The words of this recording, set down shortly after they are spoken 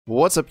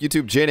What's up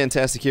YouTube,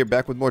 jDantastic here,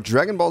 back with more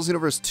Dragon Ball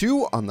Xenoverse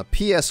 2 on the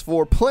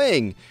PS4,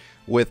 playing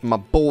with my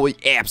boy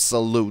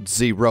Absolute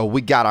Zero. We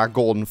got our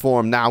golden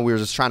form, now we're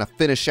just trying to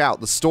finish out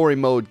the story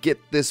mode, get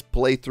this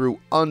playthrough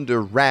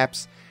under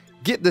wraps,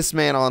 get this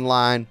man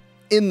online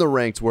in the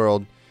ranked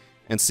world,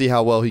 and see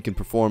how well he can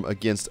perform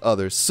against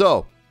others.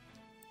 So,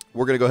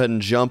 we're going to go ahead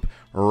and jump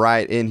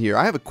right in here.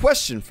 I have a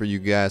question for you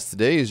guys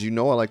today. As you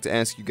know, I like to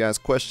ask you guys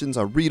questions.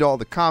 I read all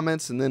the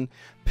comments and then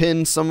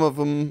pin some of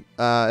them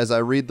as I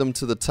read them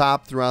to the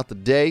top throughout the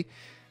day,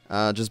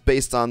 just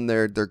based on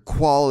their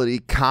quality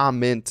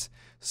comment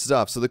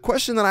stuff. So the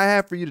question that I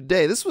have for you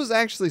today, this was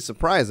actually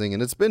surprising,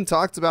 and it's been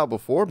talked about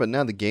before, but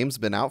now the game's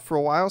been out for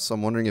a while, so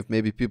I'm wondering if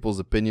maybe people's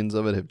opinions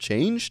of it have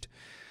changed.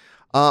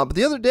 But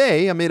the other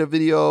day, I made a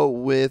video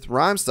with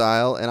Rhyme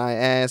Style, and I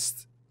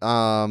asked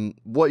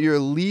what your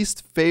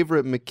least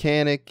favorite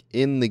mechanic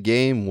in the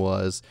game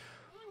was,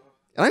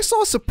 and I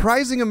saw a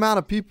surprising amount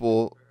of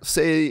people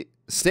say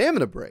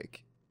stamina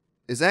break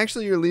is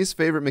actually your least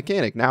favorite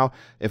mechanic. Now,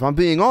 if I'm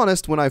being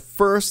honest, when I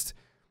first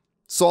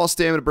saw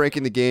stamina break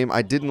in the game,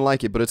 I didn't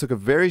like it, but it took a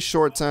very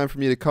short time for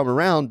me to come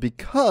around,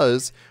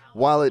 because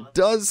while it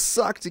does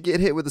suck to get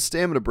hit with a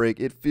stamina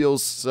break, it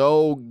feels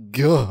so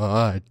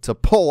good to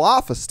pull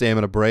off a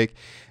stamina break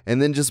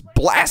and then just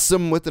blast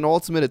them with an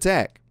ultimate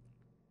attack.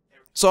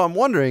 So I'm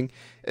wondering,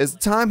 as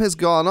time has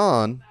gone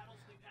on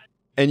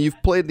and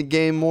you've played the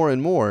game more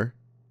and more,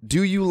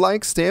 do you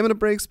like stamina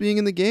breaks being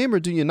in the game, or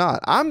do you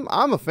not? I'm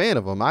a fan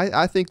of them.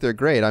 I think they're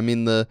great. I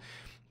mean, the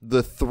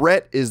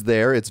threat is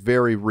there. It's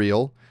very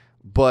real.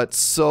 But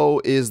so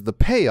is the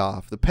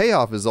payoff. The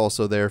payoff is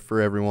also there for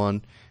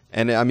everyone.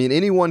 And, I mean,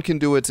 anyone can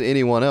do it to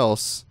anyone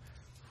else.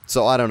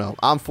 So, I don't know.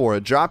 I'm for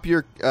it. Drop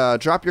your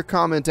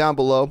comment down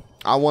below.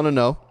 I want to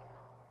know.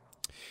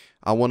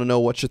 I want to know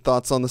what your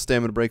thoughts on the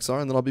stamina breaks are,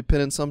 and then I'll be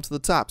pinning some to the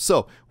top.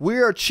 So, we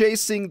are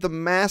chasing the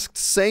Masked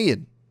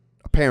Saiyan,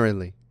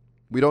 apparently.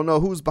 We don't know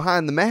who's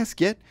behind the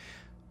mask yet,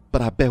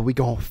 but I bet we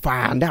gonna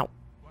find out.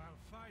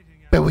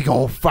 Bet we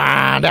gonna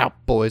find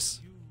out, boys.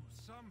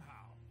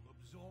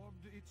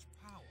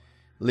 At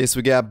least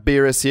we got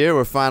Beerus here.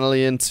 We're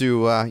finally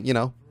into, you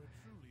know,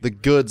 the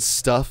good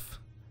stuff.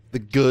 The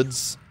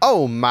goods.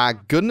 Oh my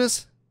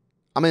goodness.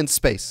 I'm in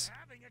space.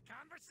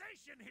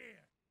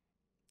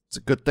 It's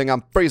a good thing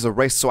I'm Frieza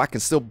Race so I can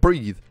still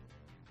breathe.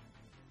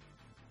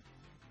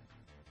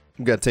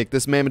 We gotta take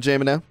this mamma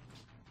jamma now.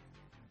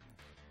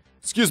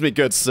 Excuse me,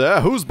 good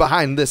sir, who's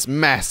behind this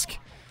mask?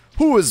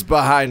 Who is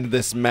behind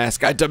this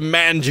mask? I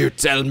demand you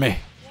tell me.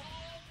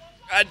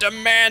 I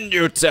demand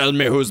you tell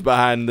me who's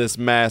behind this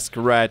mask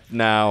right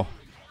now.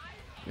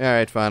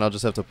 Alright, fine, I'll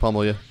just have to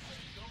pummel you.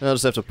 I'll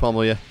just have to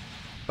pummel you.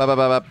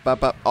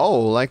 Oh,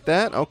 like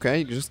that? Okay,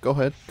 you just go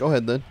ahead. Go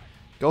ahead then.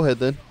 Go ahead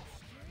then.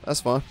 That's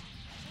fine.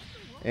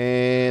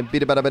 And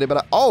beat it.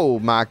 Oh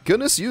my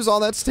goodness, use all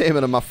that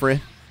stamina, my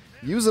friend.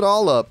 Use it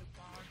all up.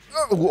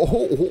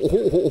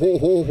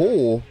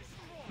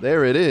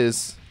 There it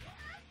is.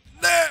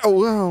 There.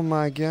 Oh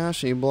my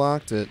gosh, he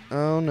blocked it.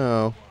 Oh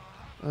no.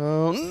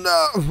 Oh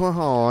no.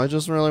 Oh, I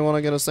just really want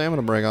to get a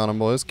stamina break on him,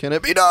 boys. Can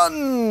it be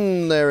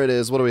done? There it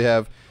is. What do we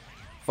have?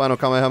 Final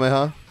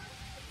Kamehameha.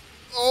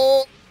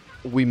 Oh,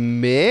 we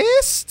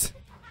missed?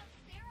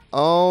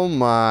 Oh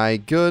my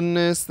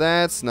goodness,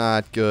 that's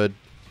not good.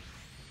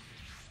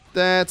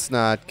 That's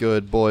not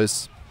good,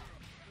 boys.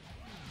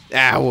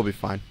 Ah, we'll be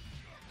fine.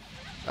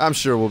 I'm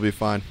sure we'll be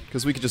fine,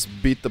 because we could just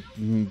beat the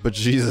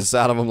bejesus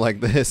out of him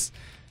like this.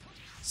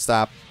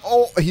 Stop.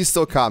 Oh, he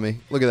still caught me.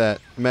 Look at that.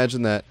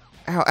 Imagine that.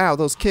 Ow, ow,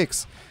 those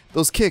kicks.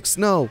 Those kicks.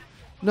 No.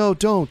 No,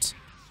 don't.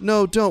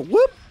 No, don't.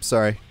 Whoop.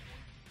 Sorry.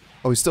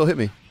 Oh, he still hit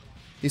me.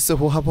 He still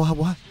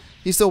what?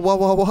 He still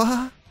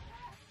what?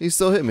 He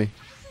still hit me.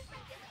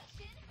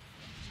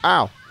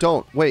 Ow.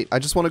 Don't. Wait, I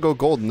just want to go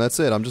golden. That's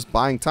it. I'm just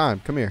buying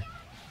time. Come here.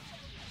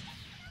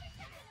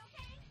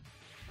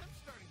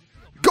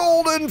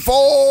 Golden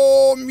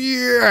form,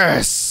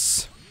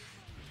 yes!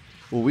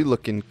 Well, we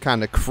looking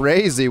kind of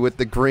crazy with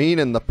the green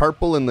and the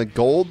purple and the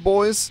gold,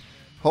 boys.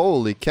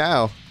 Holy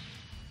cow.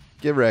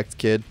 Get wrecked,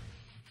 kid.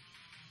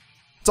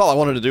 That's all I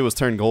wanted to do was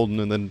turn golden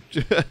and then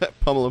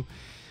pummel him.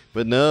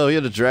 But no, he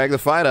had to drag the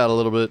fight out a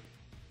little bit.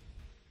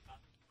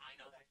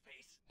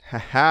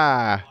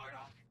 Haha.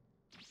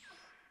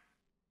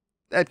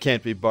 That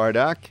can't be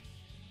Bardock.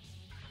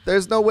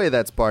 There's no way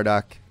that's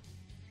Bardock.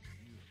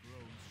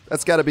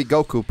 That's gotta be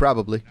Goku,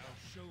 probably.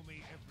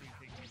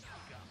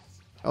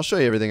 I'll show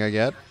you everything I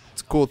got.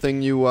 It's a cool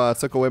thing you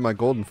took away my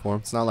golden form.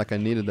 It's not like I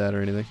needed that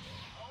or anything.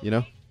 You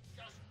know?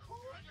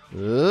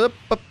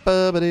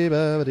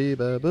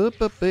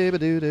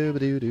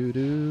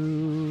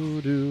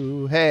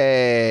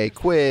 Hey,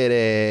 quit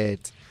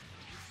it.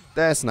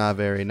 That's not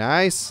very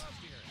nice.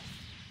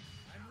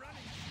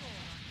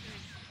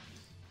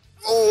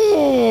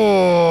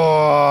 Oh!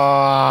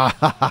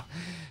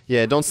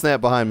 Yeah, don't snap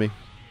behind me.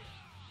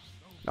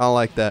 I don't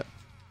like that.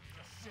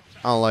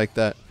 I don't like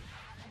that.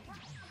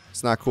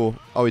 It's not cool.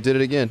 Oh, he did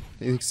it again.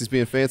 He thinks he's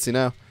being fancy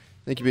now.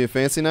 Think you're being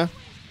fancy now?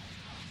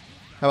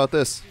 How about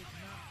this?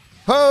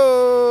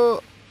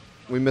 Ho!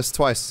 We missed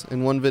twice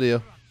in one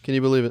video. Can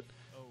you believe it?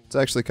 It's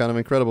actually kind of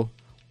incredible.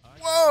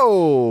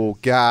 Whoa,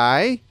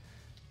 guy.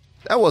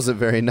 That wasn't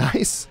very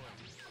nice.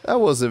 That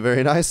wasn't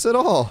very nice at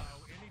all.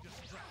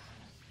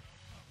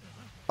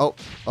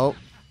 Oh,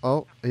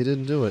 he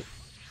didn't do it.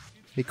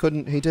 He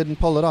didn't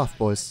pull it off,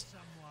 boys.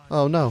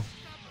 Oh no.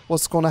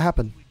 What's gonna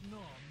happen?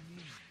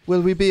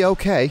 Will we be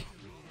okay?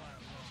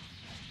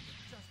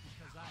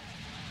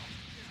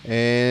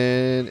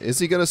 And is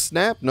he gonna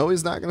snap? No,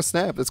 he's not gonna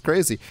snap. That's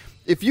crazy.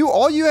 If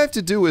all you have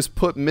to do is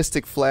put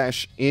Mystic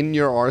Flash in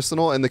your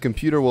arsenal and the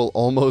computer will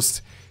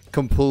almost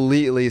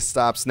completely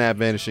stop snap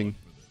vanishing.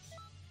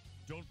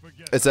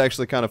 It's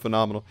actually kind of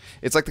phenomenal.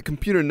 It's like the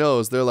computer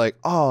knows. They're like,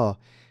 oh,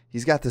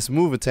 he's got this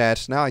move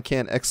attached. Now I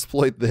can't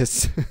exploit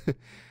this.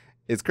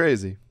 It's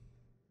crazy.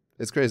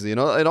 It's crazy. You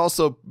know, it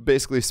also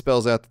basically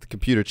spells out that the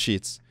computer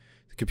cheats.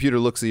 The computer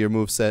looks at your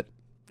moveset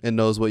and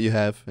knows what you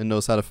have and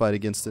knows how to fight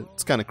against it.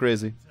 It's kind of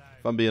crazy,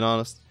 if I'm being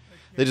honest.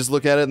 They just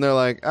look at it and they're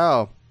like,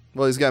 oh,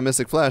 well, he's got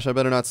Mystic Flash. I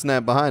better not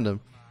snap behind him.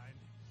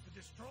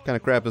 What kind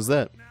of crap is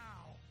that?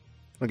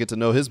 I get to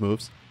know his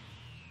moves.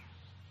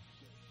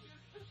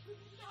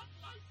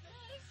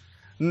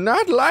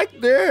 Not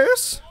like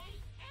this.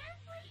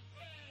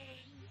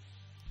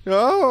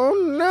 Oh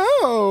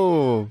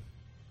no.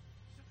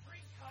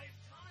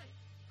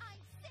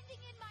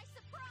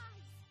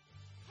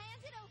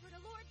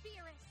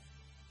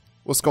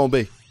 What's gonna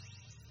be?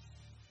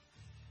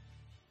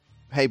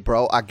 Hey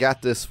bro, I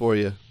got this for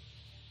you.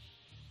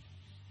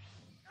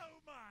 Oh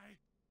my,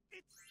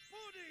 it's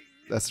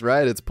pudding. That's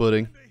right, it's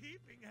pudding. And a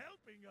heaping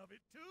helping of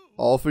it too.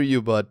 All for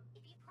you, bud.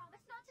 If you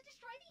promise not to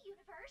destroy the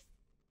universe,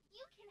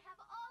 you can have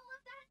all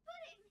of that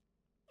pudding.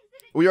 Is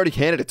it We already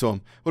handed it to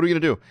him. What are we gonna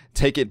do?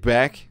 Take it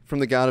back from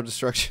the God of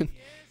Destruction?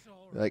 Yes,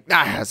 all Like,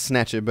 right. nah,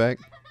 snatch it back.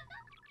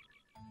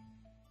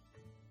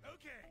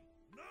 Okay,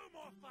 no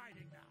more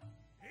fighting now.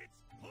 It's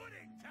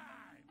pudding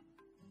time.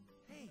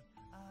 Hey,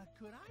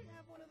 could I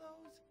have one of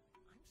those?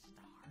 I'm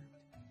starved.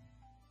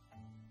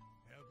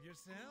 Help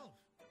yourself.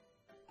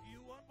 You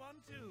want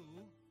one too?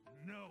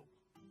 No.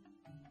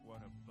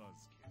 What a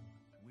buzzkill.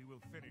 We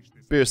will finish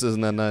this. Beerus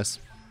isn't that nice.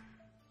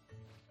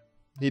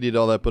 He'd eat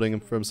all that pudding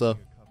for himself.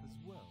 Cup as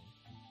well.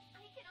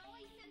 I can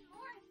always send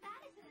more if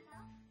that isn't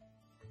enough.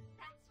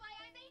 That's why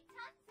I made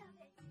tons of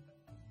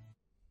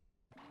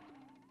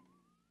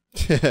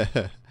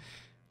it.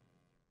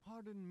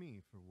 Pardon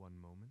me for one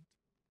moment.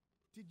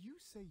 Did you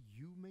say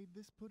you made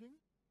this pudding?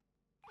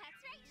 That's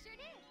right, sure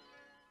did.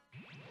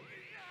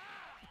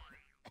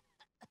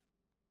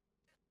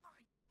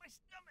 My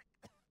stomach.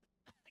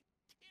 I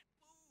can't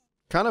move.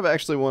 Kind of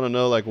actually want to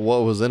know, like,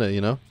 what was in it,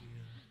 you know?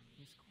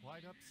 He's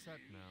quite upset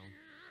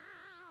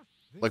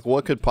now. Like,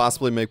 what could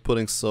possibly make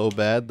pudding so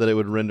bad that it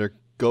would render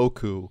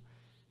Goku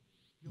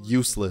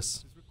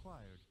useless?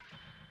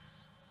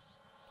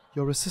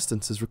 Your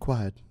assistance is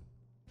required.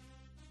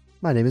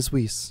 My name is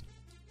Whis.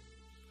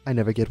 I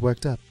never get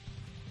worked up.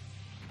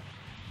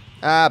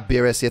 Ah,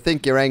 Beerus, you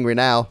think you're angry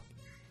now.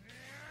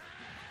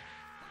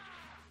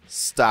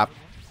 Stop.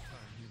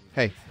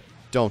 Hey,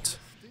 don't.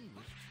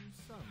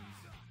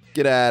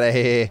 Get out of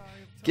here.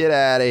 Get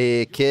out of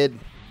here, kid.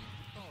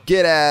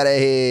 Get out of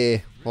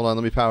here. Hold on,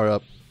 let me power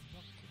up.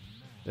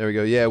 There we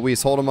go. Yeah,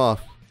 Whis, hold him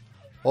off.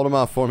 Hold him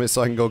off for me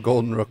so I can go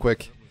golden real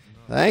quick.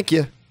 Thank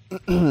you.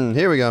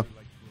 Here we go.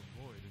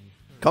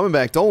 Coming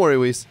back. Don't worry,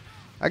 Whis.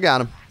 I got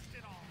him.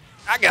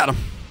 I got him.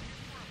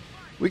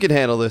 We can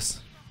handle this.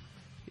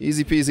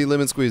 Easy peasy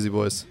lemon squeezy,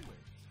 boys.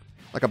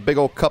 Like a big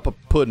old cup of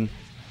pudding.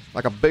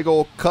 Like a big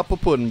old cup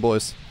of pudding,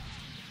 boys.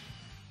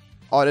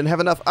 Oh, I didn't have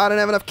enough. I didn't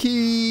have enough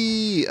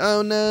key.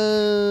 Oh,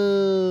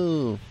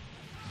 no.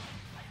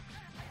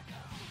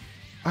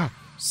 Ah,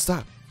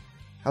 stop.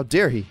 How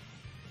dare he?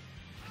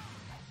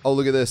 Oh,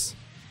 look at this.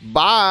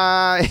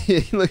 Bye.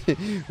 Look,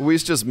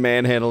 Whis just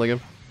manhandling him.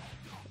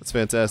 That's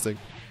fantastic.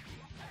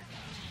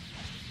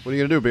 What are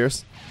you going to do,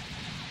 Beerus?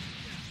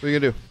 What are you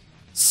going to do?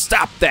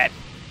 Stop that.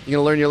 You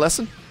going to learn your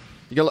lesson?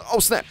 You going to... Oh,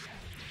 snap.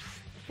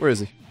 Where is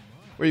he?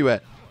 Where you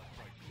at?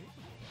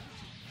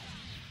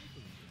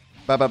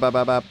 Ba ba ba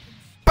ba ba.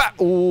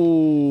 Ba.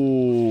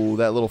 Ooh,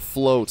 that little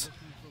float.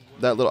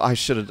 That little... I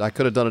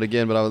could have done it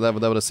again, but that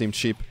would have seemed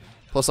cheap.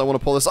 Plus, I want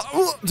to pull this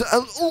off.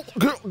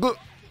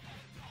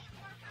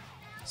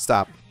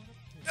 Stop.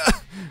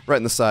 Right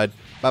in the side.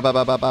 Bop, bop,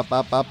 bop, bop, bop,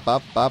 bop, bop,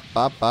 bop, bop,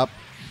 bop, bop.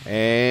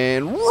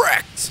 And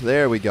wrecked.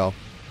 There we go.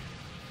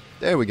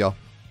 There we go.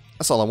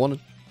 That's all I wanted.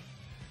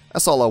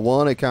 That's all I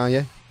wanted,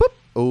 Kanye.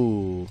 Boop.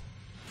 Ooh.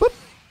 Boop.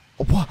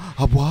 A what?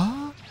 A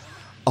what?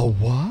 A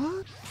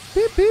what?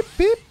 Beep, beep,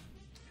 beep.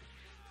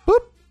 Boop.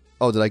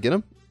 Oh, did I get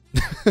him?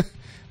 I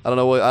don't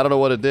know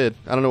what it did.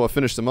 I don't know what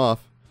finished him off.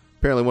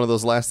 Apparently one of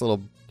those last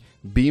little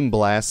beam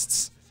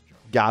blasts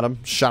got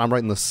him. Shot him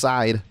right in the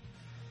side.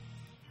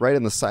 Right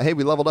in the side. Hey,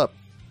 we leveled up.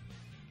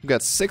 We've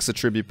got 6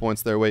 attribute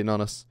points there waiting on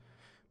us.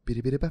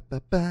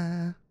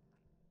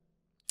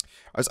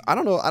 I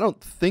don't know. I don't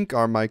think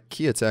my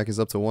key attack is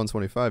up to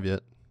 125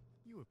 yet.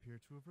 You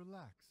appear to have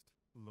relaxed,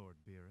 Lord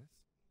Beerus.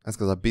 That's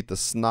because I beat the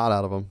snot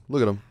out of him.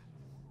 Look at him.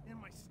 And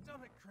my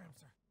stomach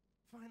cramps are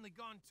finally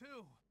gone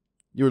too.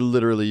 You were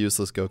literally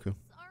useless, Goku. Sorry,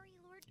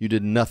 Lord. You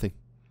did nothing.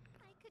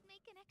 I could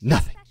make an extra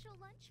Nothing. special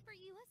lunch for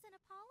you as an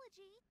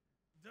apology.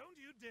 Don't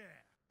you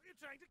dare! You're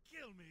trying to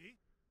kill me.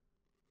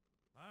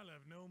 I'll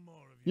have no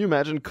more of Can you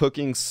imagine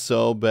cooking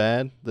so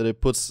bad that it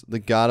puts the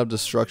God of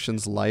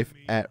Destruction's life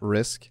at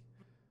risk?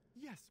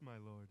 Yes, my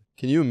lord.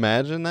 Can you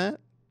imagine that?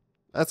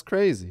 That's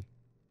crazy.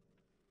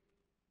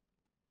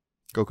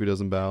 Goku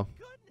doesn't bow.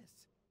 Goodness!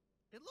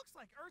 It looks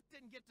like Earth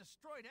didn't get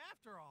destroyed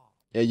after all.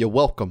 Yeah, you're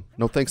welcome.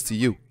 No thanks to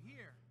you. You're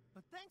here,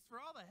 but thanks for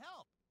all the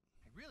help.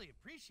 I really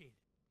appreciate it.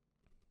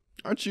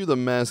 Aren't you the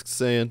Masked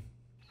Saiyan?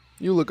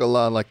 You look a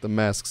lot like the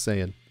Masked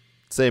Saiyan.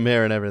 Same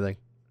hair and everything.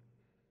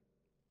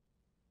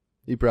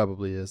 He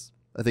probably is.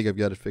 I think I've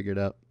got it figured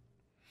out.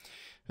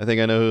 I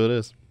think I know who it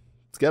is.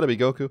 It's gotta be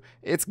Goku.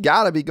 It's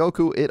gotta be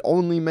Goku. It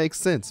only makes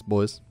sense,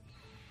 boys.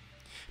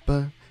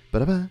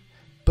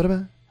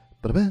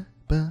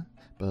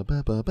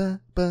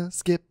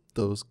 Skip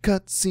those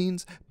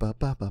cutscenes.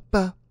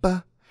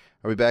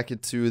 Are we back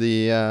into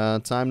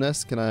the time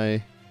nest? Can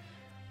I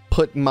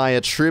put my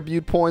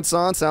attribute points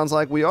on? Sounds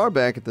like we are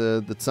back at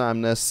the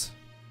time nest.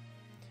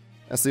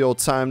 That's the old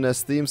time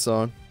nest theme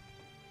song.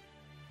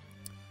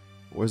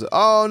 Where's it?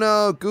 Oh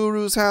no!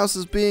 Guru's house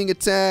is being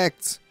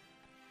attacked!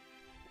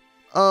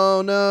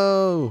 Oh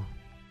no!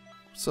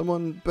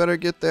 Someone better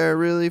get there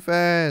really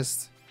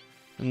fast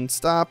and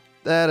stop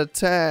that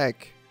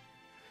attack.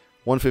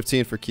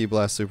 115 for Ki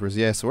Blast Supers.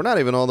 Yeah, so we're not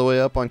even all the way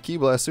up on Ki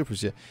Blast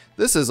Supers yet.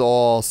 This is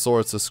all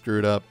sorts of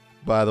screwed up,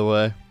 by the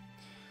way.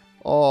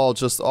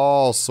 Just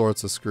all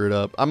sorts of screwed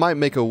up. I might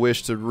make a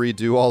wish to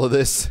redo all of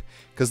this,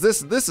 because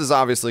this is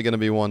obviously going to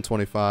be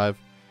 125.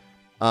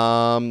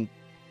 And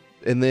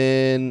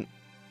then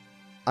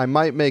I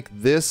might make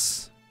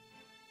this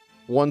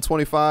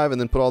 125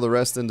 and then put all the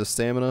rest into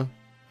stamina.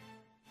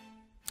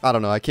 I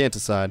don't know. I can't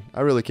decide.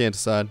 I really can't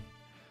decide.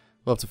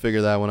 We'll have to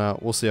figure that one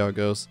out. We'll see how it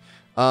goes.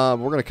 We're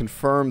going to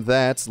confirm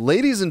that.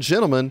 Ladies and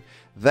gentlemen,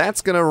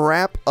 that's going to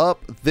wrap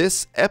up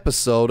this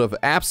episode of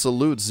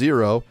Absolute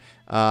Zero.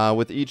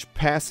 With each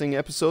passing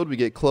episode, we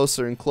get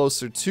closer and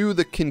closer to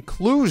the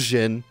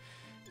conclusion.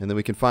 And then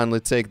we can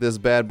finally take this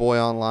bad boy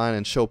online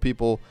and show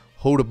people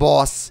who the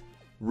boss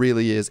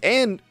really is.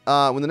 And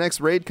when the next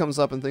raid comes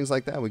up and things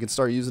like that, we can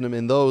start using him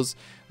in those.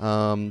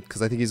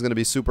 Because I think he's going to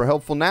be super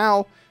helpful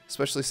now,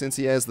 especially since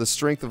he has the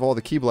strength of all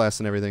the Ki Blasts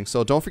and everything.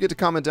 So don't forget to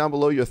comment down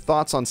below your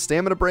thoughts on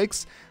stamina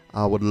breaks.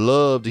 I would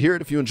love to hear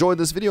it. If you enjoyed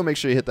this video, make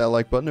sure you hit that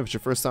like button. If it's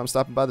your first time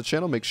stopping by the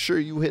channel, make sure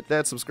you hit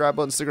that subscribe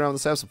button. Stick around,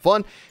 let's have some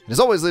fun. And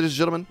as always, ladies and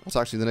gentlemen, I'll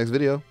talk to you in the next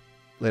video.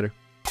 Later.